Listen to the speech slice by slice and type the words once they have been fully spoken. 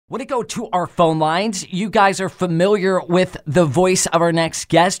Want to go to our phone lines? You guys are familiar with the voice of our next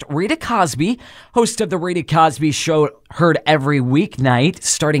guest, Rita Cosby, host of the Rita Cosby Show, heard every weeknight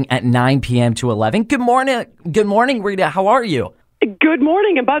starting at 9 p.m. to 11. Good morning, Rita. How are you? Good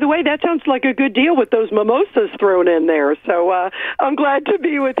morning. And by the way, that sounds like a good deal with those mimosas thrown in there. So I'm glad to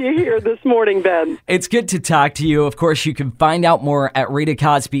be with you here this morning, Ben. It's good to talk to you. Of course, you can find out more at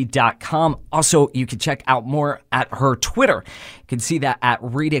RitaCosby.com. Also, you can check out more at her Twitter. You can see that at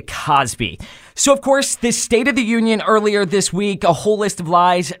Rita Cosby. So, of course, the State of the Union earlier this week, a whole list of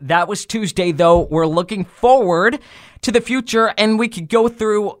lies. That was Tuesday, though. We're looking forward to the future, and we could go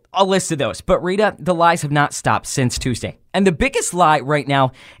through a list of those. But Rita, the lies have not stopped since Tuesday. And the biggest lie right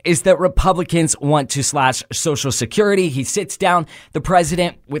now is that Republicans want to slash Social Security. He sits down, the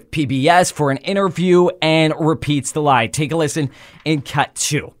president, with PBS for an interview and repeats the lie. Take a listen in cut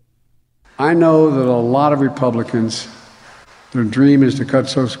 2. I know that a lot of Republicans, their dream is to cut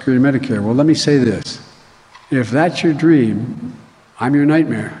Social Security and Medicare. Well, let me say this. If that's your dream, I'm your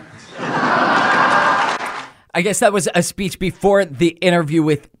nightmare. I guess that was a speech before the interview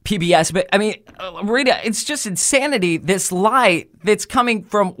with PBS. But, I mean, Rita, it's just insanity, this lie that's coming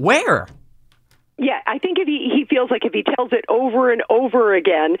from where? Yeah, I think if he feels like if he tells it over and over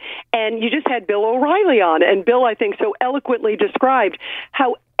again, and you just had Bill O'Reilly on, and Bill, I think, so eloquently described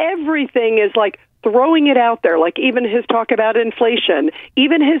how everything is like throwing it out there, like even his talk about inflation,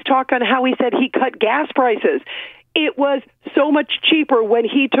 even his talk on how he said he cut gas prices. It was so much cheaper when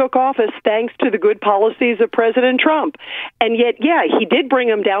he took office thanks to the good policies of President Trump. And yet, yeah, he did bring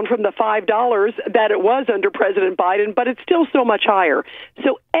them down from the $5 that it was under President Biden, but it's still so much higher.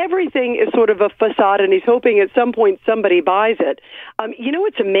 So everything is sort of a facade, and he's hoping at some point somebody buys it. You know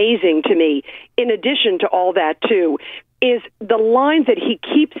what's amazing to me, in addition to all that, too, is the lines that he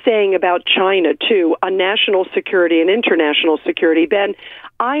keeps saying about China, too, on national security and international security. Ben,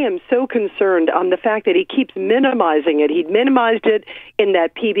 I am so concerned on the fact that he keeps minimizing it. He minimized it in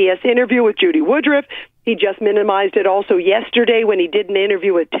that PBS interview with Judy Woodruff. He just minimized it also yesterday when he did an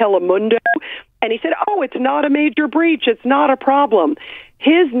interview with Telemundo. And he said, oh, it's not a major breach. It's not a problem.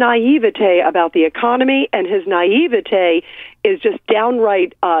 His naivete about the economy and his naivete is just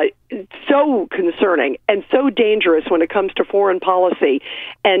downright so concerning and so dangerous when it comes to foreign policy.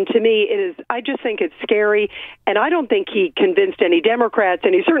 And to me, I just think it's scary. And I don't think he convinced any Democrats,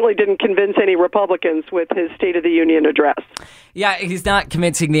 and he certainly didn't convince any Republicans with his State of the Union address. Yeah, he's not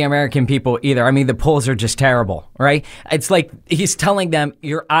convincing the American people either. I mean, the polls are just terrible, right? It's like he's telling them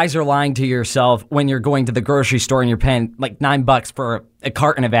your eyes are lying to yourself when you're going to the grocery store and you're paying like $9 for a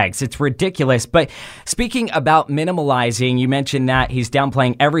carton of eggs. It's ridiculous. But speaking about minimalizing, you mentioned that he's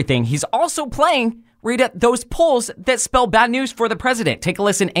downplaying everything. He's also playing, Rita, those polls that spell bad news for the president. Take a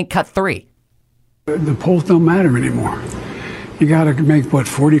listen in cut 3. The polls don't matter anymore. You got to make,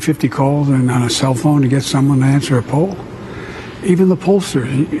 40, 50 calls on a cell phone to get someone to answer a poll? Even the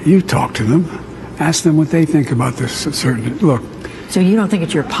pollsters, you talk to them, ask them what they think about this certain. Look. So you don't think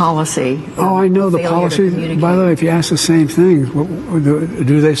it's your policy? Oh, I know the policy. By the way, if you ask the same thing,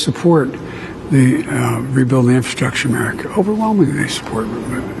 do they support the rebuilding infrastructure in America? Overwhelmingly, they support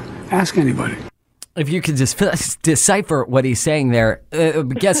it. Ask anybody. If you could just decipher what he's saying there, I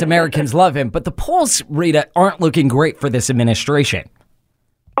guess Americans love him. But the polls, Rita, aren't looking great for this administration.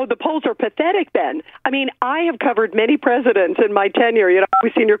 Oh, the polls are pathetic, Ben. I mean, I have covered many presidents in my tenure. You know, I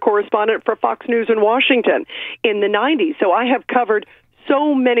was senior correspondent for Fox News in Washington in the 90s. So I have covered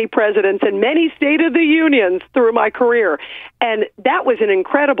so many presidents and many State of the Unions through my career. And that was an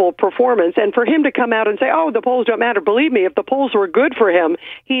incredible performance. And for him to come out and say, oh, the polls don't matter. Believe me, if the polls were good for him,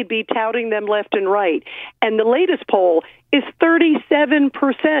 he'd be touting them left and right. And the latest poll is 37%,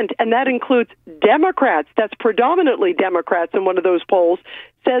 and that includes Democrats. That's predominantly Democrats in one of those polls,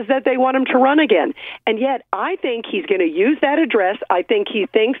 says that they want him to run again. And yet, I think he's going to use that address. I think he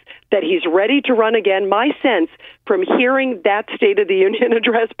thinks that he's ready to run again. My sense from hearing that State of the Union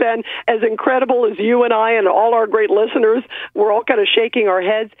address, Ben, as incredible as you and I and all our great listeners, we're all kind of shaking our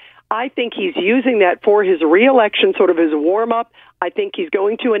heads. I think he's using that for his reelection, sort of his warm-up. I think he's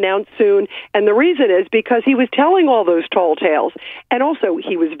going to announce soon. And the reason is because he was telling all those tall tales. And also,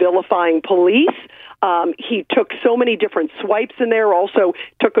 he was vilifying police. He took so many different swipes in there, also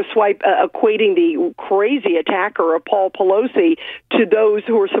took a swipe equating the crazy attacker of Paul Pelosi to those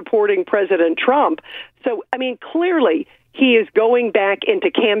who are supporting President Trump. So, I mean, clearly he is going back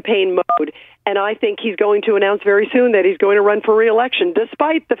into campaign mode. And I think he's going to announce very soon that he's going to run for re-election,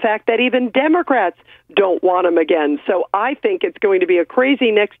 despite the fact that even Democrats don't want him again. So I think it's going to be a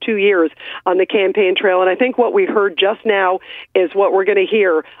crazy next 2 years on the campaign trail. And I think what we heard just now is what we're going to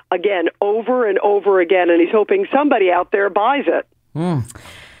hear again over and over again. And he's hoping somebody out there buys it.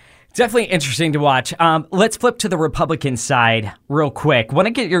 Definitely interesting to watch. Let's flip to the Republican side real quick. Want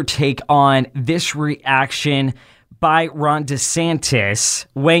to get your take on this reaction by Ron DeSantis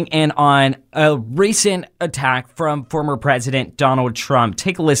weighing in on a recent attack from former President Donald Trump.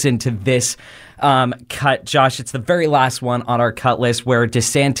 Take a listen to this cut, Josh. It's the very last one on our cut list where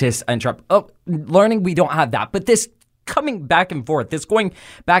DeSantis and Trump, learning we don't have that, but this coming back and forth, this going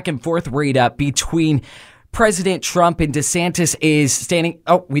back and forth read up between President Trump and DeSantis is standing.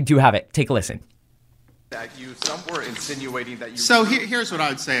 Oh, we do have it. Take a listen. That you, some were insinuating that you. So here's what I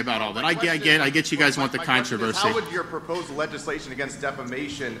would say about all that. I get you guys want the controversy. How would your proposed legislation against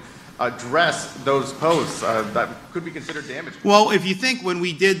defamation address those posts that could be considered damaging? Well, if you think when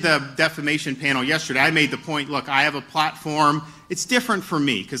we did the defamation panel yesterday, I made the point, look, I have a platform. It's different for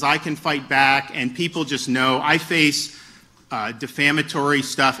me because I can fight back and people just know I face defamatory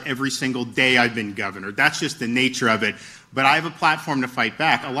stuff every single day I've been governor. That's just the nature of it. But I have a platform to fight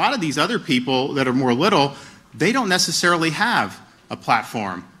back. A lot of these other people that are more little, they don't necessarily have a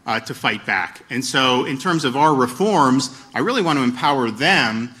platform to fight back. And so in terms of our reforms, I really want to empower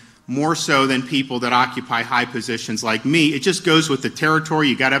them more so than people that occupy high positions like me. It just goes with the territory.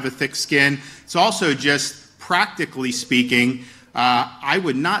 You got to have a thick skin. It's also just practically speaking, I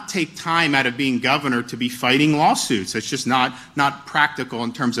would not take time out of being governor to be fighting lawsuits. It's just not practical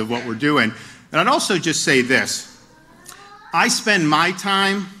in terms of what we're doing. And I'd also just say this. I spend my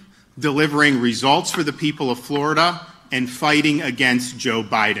time delivering results for the people of Florida and fighting against Joe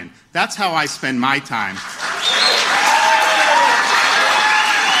Biden. That's how I spend my time.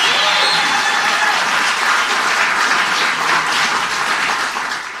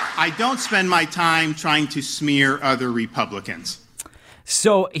 I don't spend my time trying to smear other Republicans.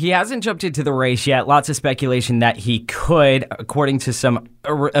 So he hasn't jumped into the race yet. Lots of speculation that he could, according to some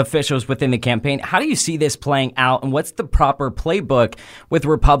officials within the campaign. How do you see this playing out, and what's the proper playbook with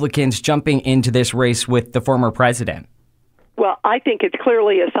Republicans jumping into this race with the former president? Well, I think it's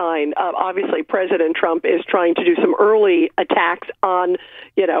clearly a sign. Obviously, President Trump is trying to do some early attacks on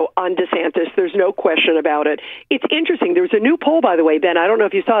DeSantis. There's no question about it. It's interesting. There was a new poll, by the way, Ben, I don't know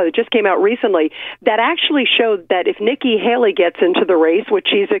if you saw it. It just came out recently that actually showed that if Nikki Haley gets into the race, which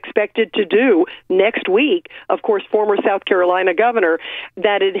she's expected to do next week, of course, former South Carolina governor,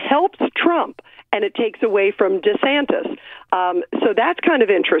 that it helps Trump and it takes away from DeSantis. So that's kind of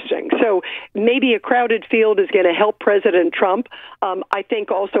interesting. So maybe a crowded field is going to help President Trump. I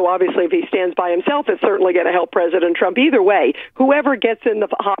think also, obviously, if he stands by himself, it's certainly going to help President Trump. Either way, whoever gets in the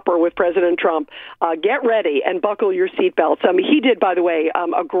hopper with President Trump, get ready and buckle your seatbelts. He did, by the way,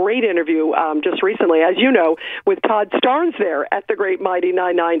 a great interview just recently, as you know, with Todd Starnes there at the Great Mighty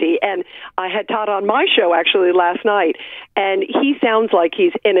 990. And I had Todd on my show, actually, last night. And he sounds like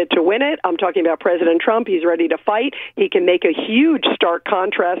he's in it to win it. I'm talking about President Trump. He's ready to fight. He can make a huge stark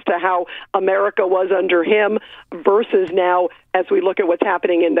contrast to how America was under him versus now as we look at what's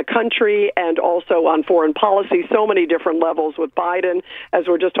happening in the country and also on foreign policy, so many different levels with Biden, as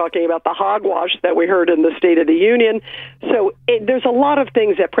we're just talking about the hogwash that we heard in the State of the Union. So there's a lot of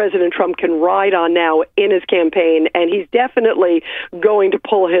things that President Trump can ride on now in his campaign, and he's definitely going to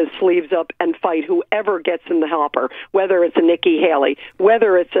pull his sleeves up and fight whoever gets in the hopper, whether it's a Nikki Haley,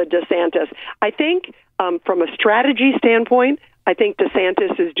 whether it's a DeSantis. I think from a strategy standpoint, I think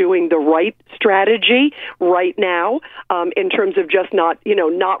DeSantis is doing the right strategy right now in terms of just not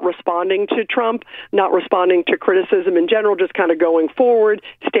responding to Trump, not responding to criticism in general, just kind of going forward,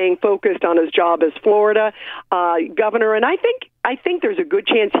 staying focused on his job as Florida governor. And I think there's a good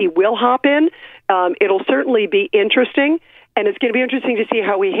chance he will hop in. It'll certainly be interesting. And it's going to be interesting to see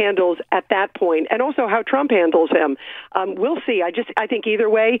how he handles at that point, and also how Trump handles him. We'll see. I think either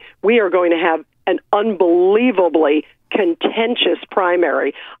way, we are going to have an unbelievably contentious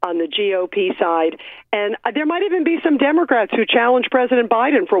primary on the GOP side. And there might even be some Democrats who challenge President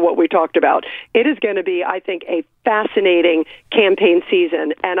Biden for what we talked about. It is going to be, I think, a fascinating campaign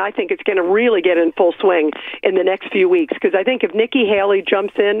season. And I think it's going to really get in full swing in the next few weeks. Because I think if Nikki Haley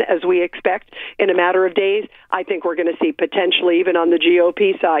jumps in, as we expect, in a matter of days, I think we're going to see potentially, even on the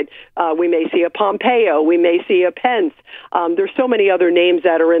GOP side, we may see a Pompeo, we may see a Pence. There's so many other names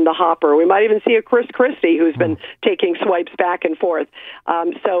that are in the hopper. We might even see a Chris Christie who's been taking swipes back and forth.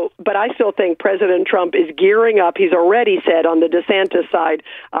 But I still think President Trump is gearing up. He's already said on the DeSantis side,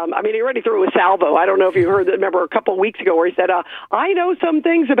 he already threw a salvo. I don't know if you remember a couple of weeks ago where he said, I know some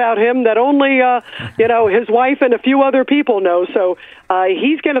things about him that only, his wife and a few other people know. So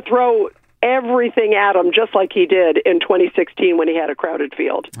he's going to throw everything at him, just like he did in 2016 when he had a crowded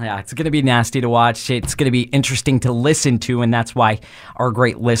field. Yeah, it's going to be nasty to watch. It's going to be interesting to listen to, and that's why our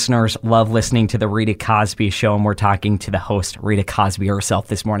great listeners love listening to the Rita Cosby Show, and we're talking to the host, Rita Cosby herself,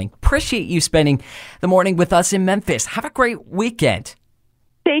 this morning. Appreciate you spending the morning with us in Memphis. Have a great weekend.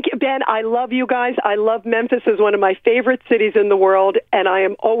 Thank you, Ben. I love you guys. I love Memphis as one of my favorite cities in the world, and I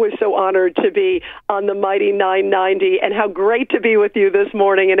am always so honored to be on the Mighty 990, and how great to be with you this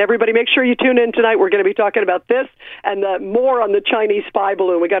morning. And everybody, make sure you tune in tonight. We're going to be talking about this and more on the Chinese spy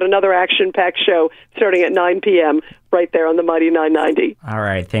balloon. We got another action-packed show starting at 9 p.m. right there on the Mighty 990. All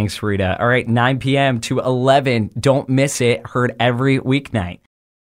right. Thanks, Rita. All right, 9 p.m. to 11. Don't miss it. Heard every weeknight.